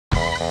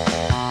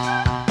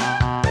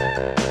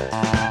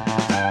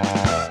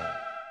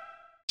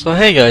So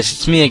hey guys,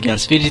 it's me again,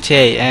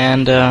 SWEGTA,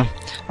 and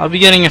I'll be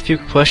getting a few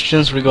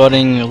questions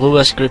regarding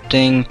Lua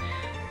scripting.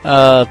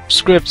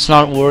 Scripts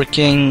not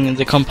working,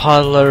 the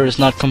compiler is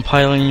not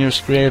compiling your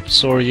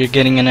scripts, or you're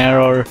getting an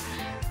error.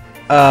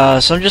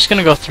 So I'm just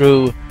gonna go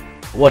through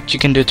what you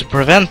can do to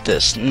prevent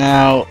this.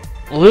 Now,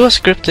 Lua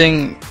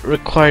scripting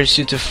requires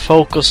you to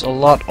focus a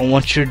lot on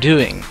what you're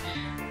doing.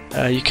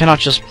 You cannot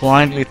just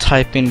blindly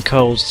type in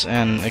codes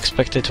and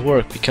expect it to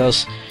work,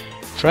 because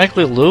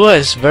frankly, Lua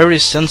is very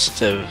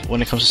sensitive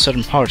when it comes to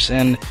certain parts,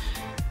 and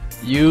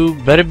you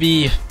better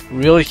be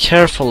really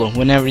careful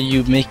whenever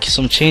you make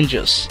some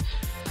changes.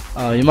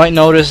 You might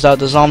notice that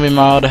the zombie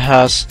mod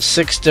has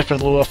 6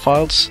 different Lua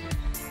files.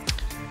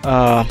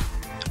 I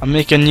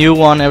make a new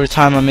one every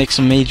time I make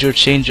some major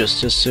changes,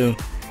 just to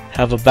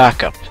have a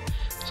backup.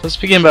 So let's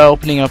begin by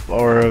opening up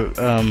our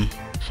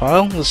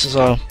file. This is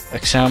an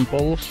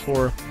example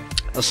for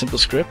a simple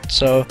script.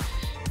 So,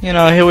 you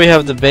know, here we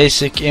have the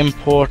basic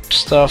import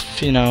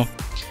stuff, you know,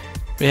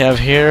 we have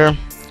here,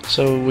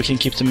 so we can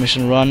keep the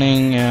mission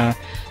running, the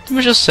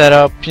mission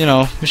setup, you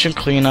know, mission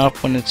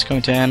cleanup when it's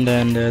going to end,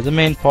 and the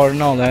main part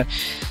and all that.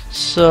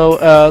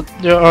 So,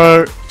 there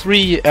are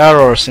 3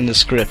 errors in the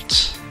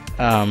script.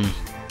 I'm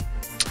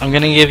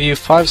gonna give you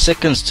 5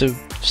 seconds to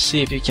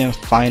see if you can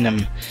find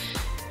them.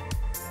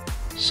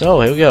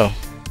 So, here we go.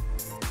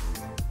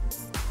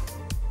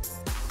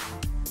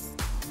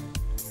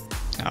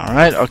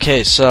 Alright,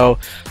 okay, so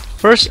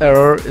first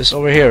error is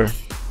over here.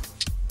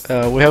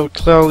 We have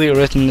clearly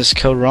written this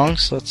code wrong,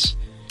 so let's...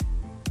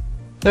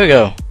 There we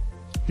go.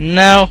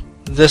 Now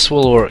this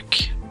will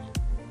work.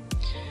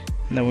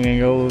 And then we're gonna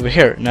go over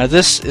here. Now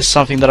this is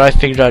something that I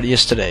figured out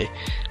yesterday,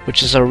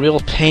 which is a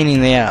real pain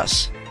in the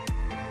ass.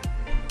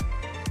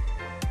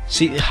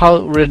 See how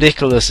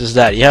ridiculous is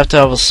that? You have to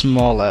have a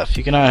small f.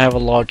 You cannot have a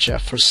large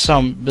f for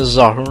some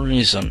bizarre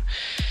reason.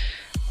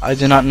 I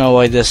do not know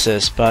why this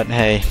is, but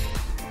hey.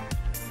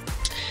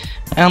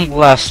 And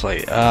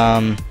lastly,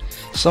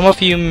 some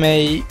of you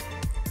may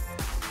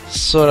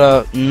sort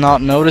of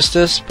not notice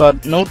this,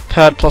 but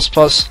Notepad++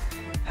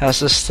 has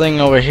this thing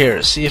over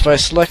here. See, if I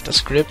select a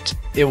script,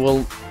 it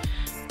will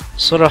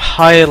sort of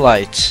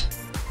highlight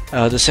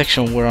the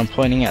section where I'm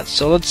pointing at.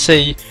 So let's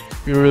say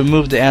you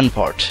remove the end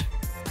part.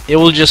 It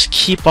will just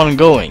keep on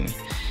going.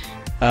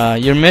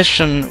 Your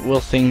mission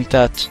will think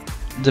that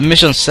the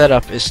mission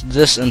setup is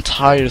this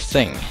entire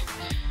thing.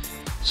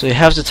 So you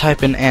have to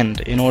type in end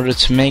in order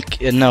to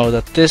make it know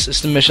that this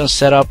is the mission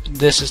setup,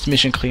 this is the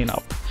mission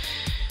cleanup.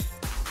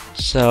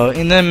 So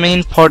in the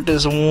main part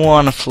there's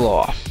one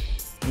flaw.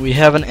 We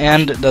have an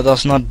end that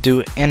does not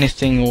do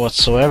anything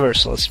whatsoever,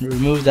 so let's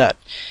remove that.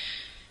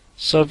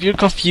 So if you're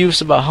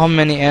confused about how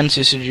many ends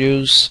you should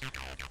use,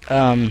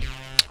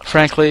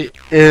 frankly,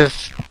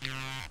 if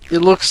it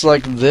looks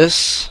like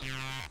this,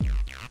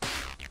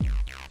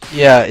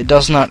 yeah, it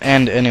does not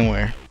end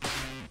anywhere.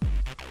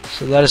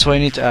 So that is why you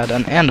need to add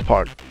an end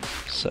part,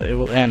 so it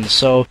will end.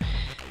 So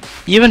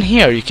even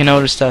here you can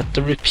notice that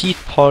the repeat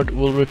part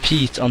will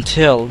repeat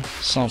until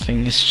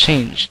something is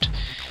changed.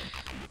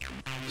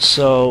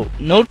 So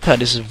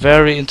Notepad is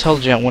very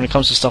intelligent when it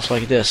comes to stuff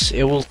like this.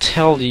 It will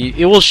tell you,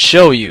 it will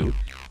show you,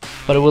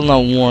 but it will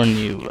not warn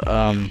you.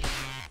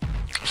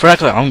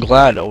 Frankly, I'm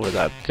glad over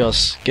that,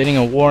 because getting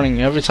a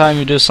warning every time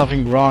you do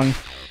something wrong,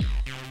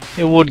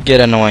 it would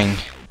get annoying.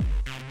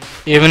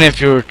 Even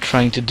if you're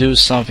trying to do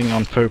something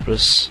on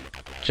purpose,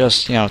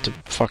 just, you know, to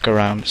fuck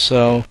around.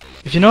 So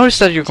if you notice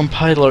that your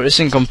compiler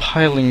isn't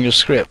compiling your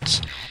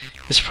scripts,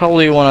 it's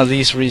probably one of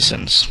these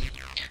reasons.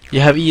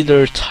 You have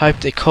either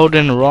typed a code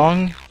in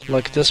wrong,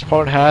 like this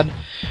part had,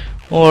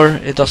 or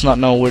it does not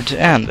know where to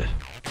end.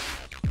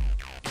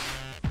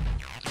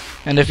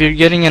 And if you're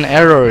getting an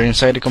error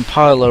inside the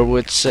compiler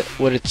where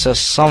it says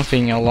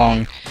something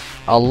along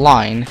a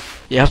line,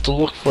 you have to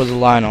look for the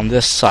line on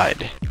this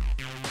side.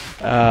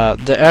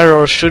 The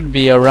error should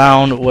be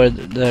around where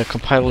the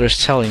compiler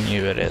is telling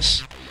you it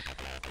is.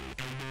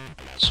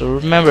 So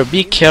remember,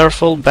 be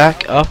careful,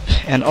 back up,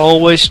 and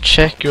always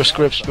check your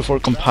scripts before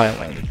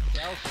compiling.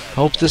 I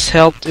hope this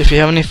helped. If you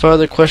have any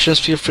further questions,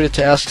 feel free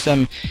to ask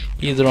them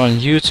either on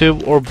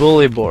YouTube or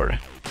Bully Board.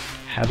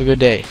 Have a good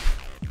day.